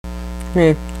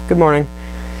Hey, good morning.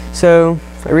 So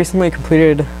I recently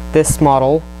completed this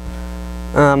model,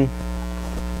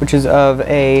 which is of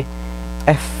a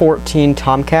F14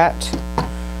 Tomcat,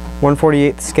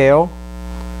 1/48 scale.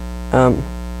 I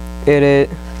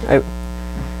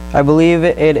believe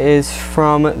it is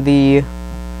from the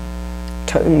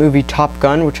movie Top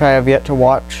Gun, which I have yet to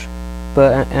watch,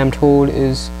 but I am told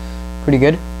is pretty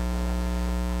good.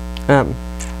 So I'm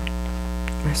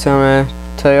gonna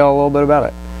tell you all a little bit about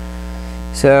it.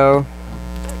 So,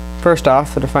 first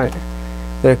off,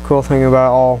 the cool thing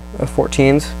about all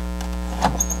F14s,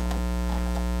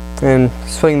 and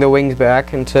swing the wings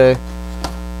back into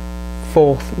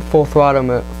full throttle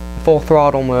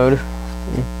mode.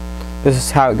 This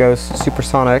is how it goes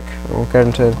supersonic. I won't get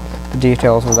into the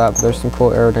details of that, but there's some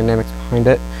cool aerodynamics behind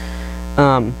it.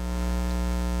 And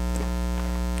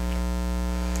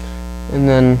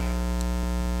then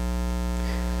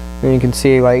you can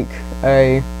see, like,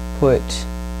 I put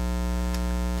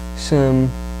some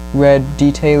red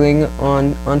detailing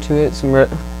onto it, some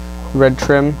red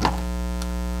trim,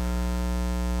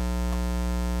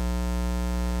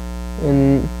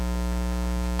 and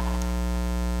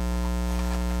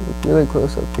look really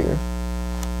close up here.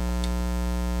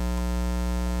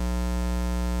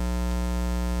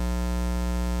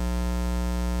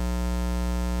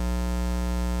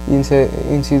 You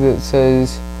can see that it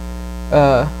says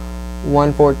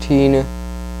 114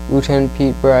 Lieutenant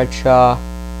Pete Bradshaw.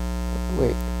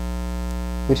 Wait,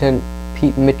 Lieutenant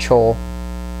Pete Mitchell,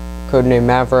 codename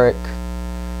Maverick,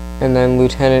 and then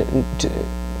Lieutenant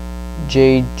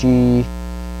J.G.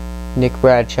 Nick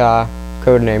Bradshaw,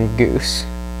 codename Goose.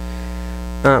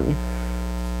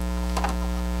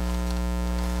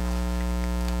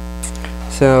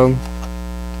 So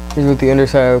here's what the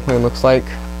underside of the plane looks like.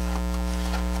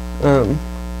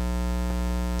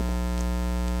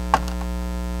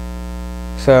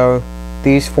 So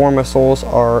these 4 missiles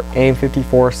are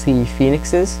AIM-54C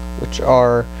Phoenixes, which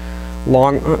are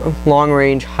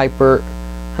long-range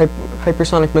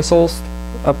hypersonic missiles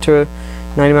up to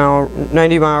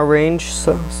 90 mile range.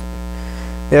 So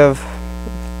they have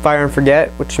fire and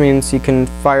forget, which means you can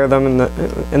fire them and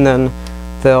then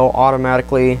they'll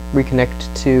automatically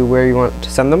reconnect to where you want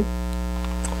to send them.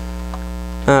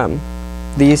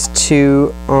 These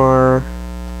two are.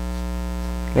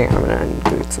 Hang on, I'm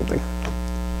gonna do something.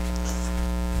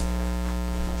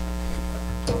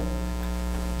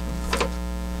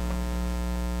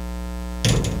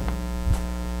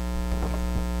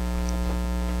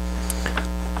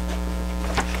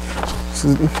 So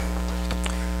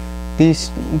these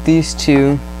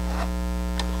two,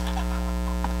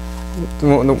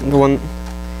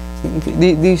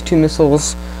 these two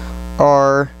missiles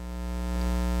are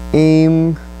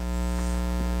AIM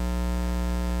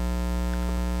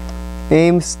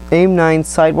 9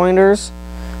 Sidewinders.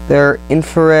 They're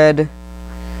infrared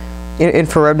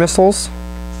missiles,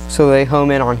 so they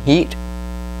home in on heat.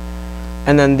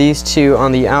 And then these two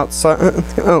on the outside.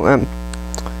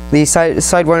 These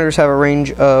Sidewinders have a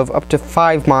range of up to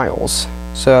 5 miles,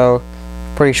 so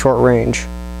pretty short range.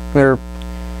 They're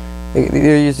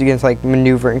used against, like,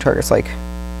 maneuvering targets, like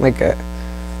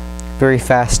very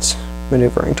fast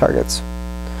maneuvering targets.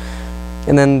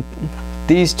 And then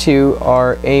these two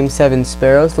are AIM-7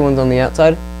 Sparrows, the ones on the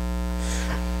outside,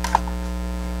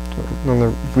 on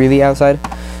the really outside,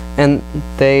 and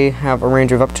they have a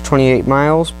range of up to 28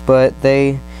 miles, but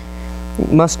they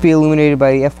must be illuminated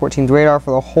by the F-14's radar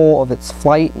for the whole of its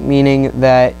flight, meaning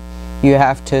that you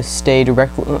have to stay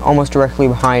almost directly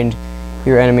behind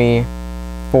your enemy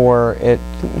for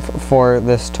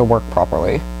this to work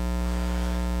properly.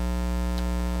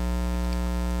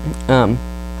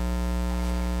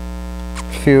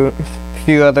 Few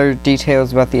other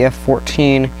details about the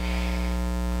F-14.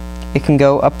 It can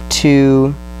go up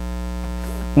to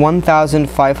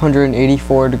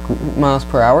 1,584 miles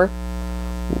per hour,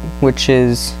 which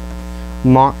is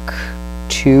Mach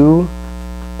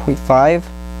 2.5,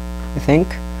 I think.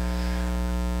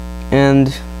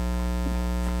 And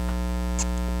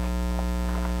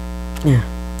yeah,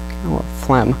 or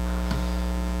phlegm.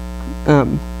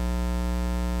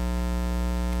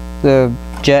 The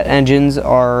jet engines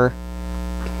are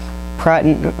Pratt &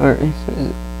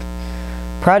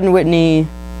 Whitney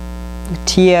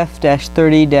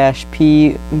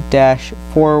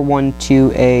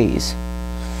TF-30-P-412As.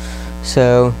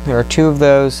 So there are 2 of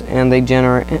those, and they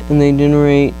generate.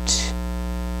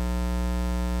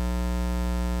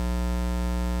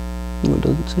 What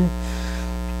does it say?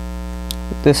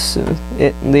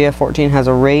 The F-14 has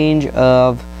a range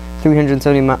of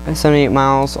 378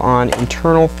 miles on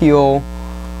internal fuel,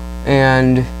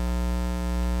 and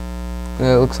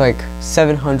it looks like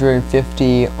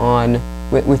 750 on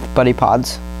with buddy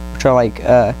pods, which are like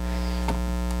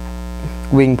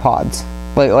wing pods,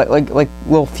 like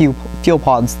little fuel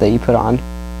pods that you put on.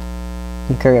 You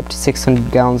can carry up to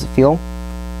 600 gallons of fuel.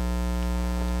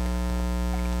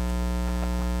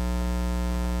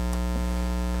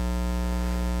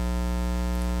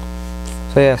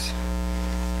 So yes,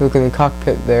 look in the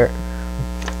cockpit there.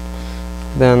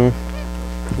 Then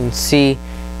you can see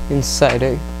inside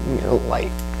it,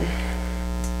 light.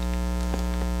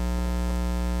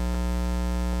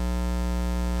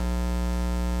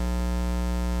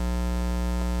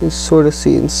 You sort of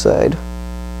see inside.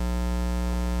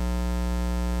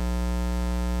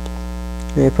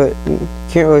 And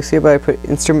can't really see it, but I put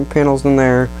instrument panels in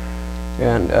there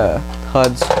and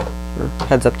HUDs, or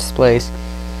heads-up displays.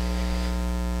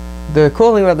 The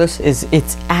cool thing about this is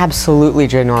it's absolutely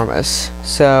ginormous.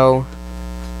 So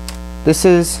this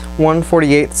is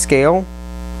 1/48 scale,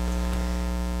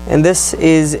 and this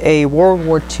is a World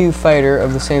War II fighter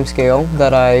of the same scale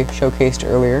that I showcased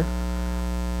earlier.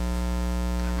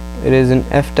 It is an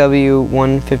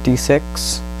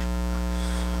FW-156,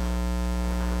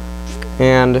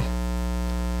 and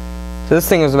so this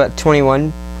thing was about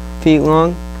 21 feet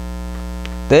long.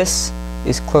 This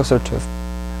is closer to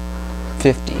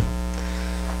 50.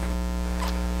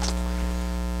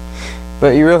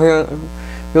 But you really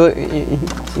you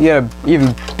get an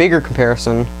even bigger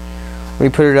comparison when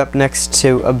you put it up next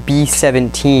to a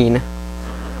B-17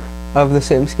 of the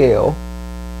same scale.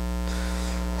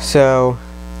 So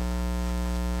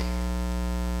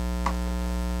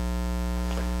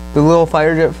the little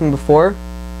fighter jet from before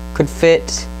could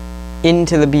fit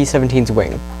into the B-17's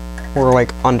wing, or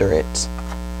like under it.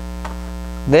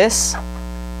 This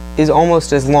is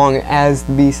almost as long as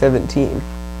the B-17.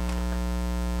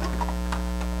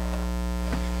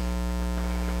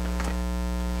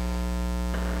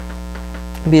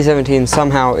 B-17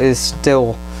 somehow is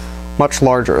still much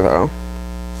larger though,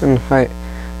 and I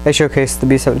showcased the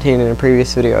B-17 in a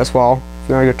previous video as well. If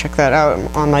you want to go check that out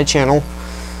on my channel.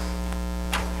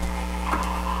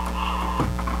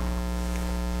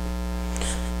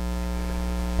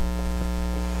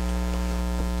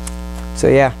 So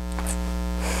yeah.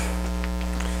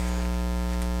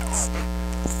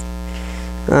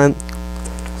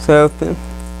 So I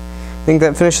think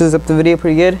that finishes up the video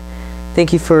pretty good.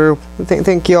 Thank you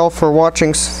all for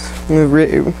watching.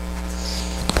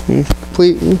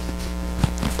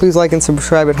 Please like and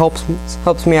subscribe. It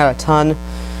helps me out a ton.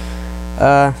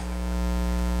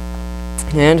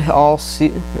 And I'll see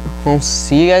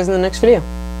you guys in the next video.